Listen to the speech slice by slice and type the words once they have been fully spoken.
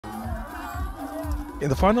In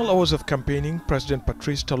the final hours of campaigning, President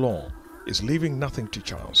Patrice Talon is leaving nothing to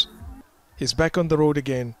chance. He's back on the road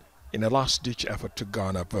again in a last-ditch effort to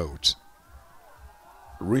garner votes.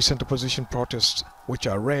 Recent opposition protests, which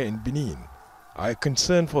are rare in Benin, are a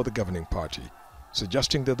concern for the governing party,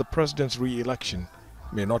 suggesting that the president's re-election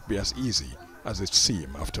may not be as easy as it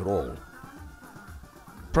seems after all.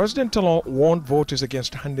 President Talon warned voters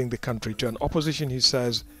against handing the country to an opposition he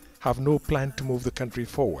says have no plan to move the country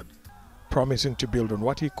forward, promising to build on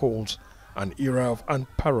what he calls an era of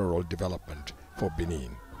unparalleled development for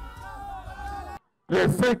Benin.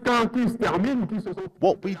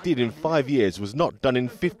 What we did in 5 years was not done in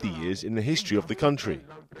 50 years in the history of the country.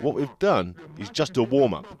 What we've done is just a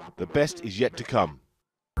warm-up. The best is yet to come.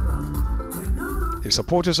 His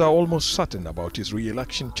supporters are almost certain about his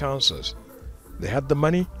re-election chances. They had the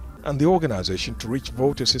money and the organization to reach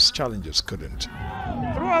voters his challengers couldn't.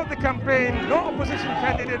 Throughout the campaign, no opposition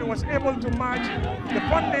candidate was able to match the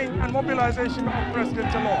funding and mobilization of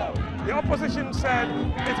President Talon. The opposition said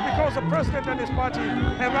it's because the president and his party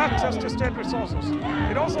have access to state resources.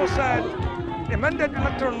 It also said amended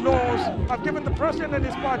electoral laws have given the president and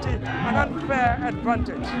his party an unfair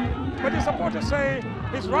advantage. But his supporters say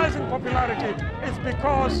his rising popularity is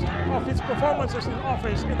because of his performances in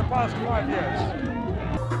office in the past 5 years.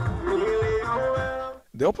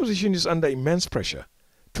 The opposition is under immense pressure.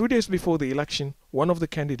 2 days before the election, one of the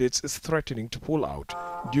candidates is threatening to pull out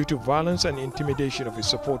due to violence and intimidation of his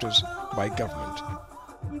supporters by government.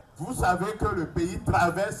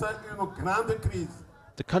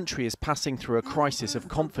 The country is passing through a crisis of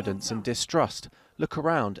confidence and distrust. Look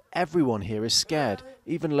around, everyone here is scared.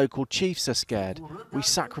 Even local chiefs are scared. We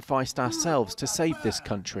sacrificed ourselves to save this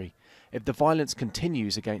country. If the violence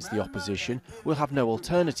continues against the opposition, we'll have no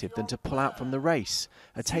alternative than to pull out from the race.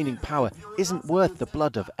 Attaining power isn't worth the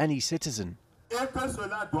blood of any citizen. The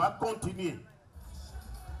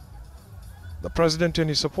president and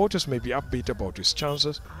his supporters may be upbeat about his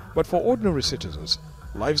chances, but for ordinary citizens,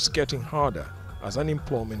 life's getting harder as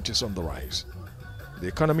unemployment is on the rise. The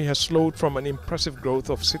economy has slowed from an impressive growth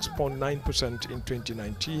of 6.9% in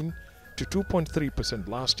 2019 to 2.3%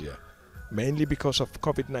 last year, mainly because of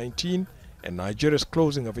COVID-19 and Nigeria's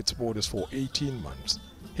closing of its borders for 18 months,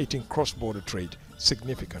 hitting cross-border trade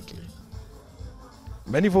significantly.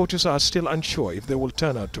 Many voters are still unsure if they will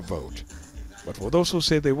turn out to vote, but for those who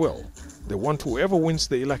say they will, they want whoever wins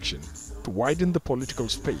the election to widen the political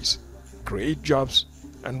space, create jobs,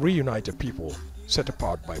 and reunite a people set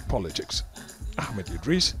apart by politics. Ahmed,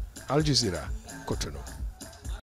 Idris, Jazeera, Cotonou.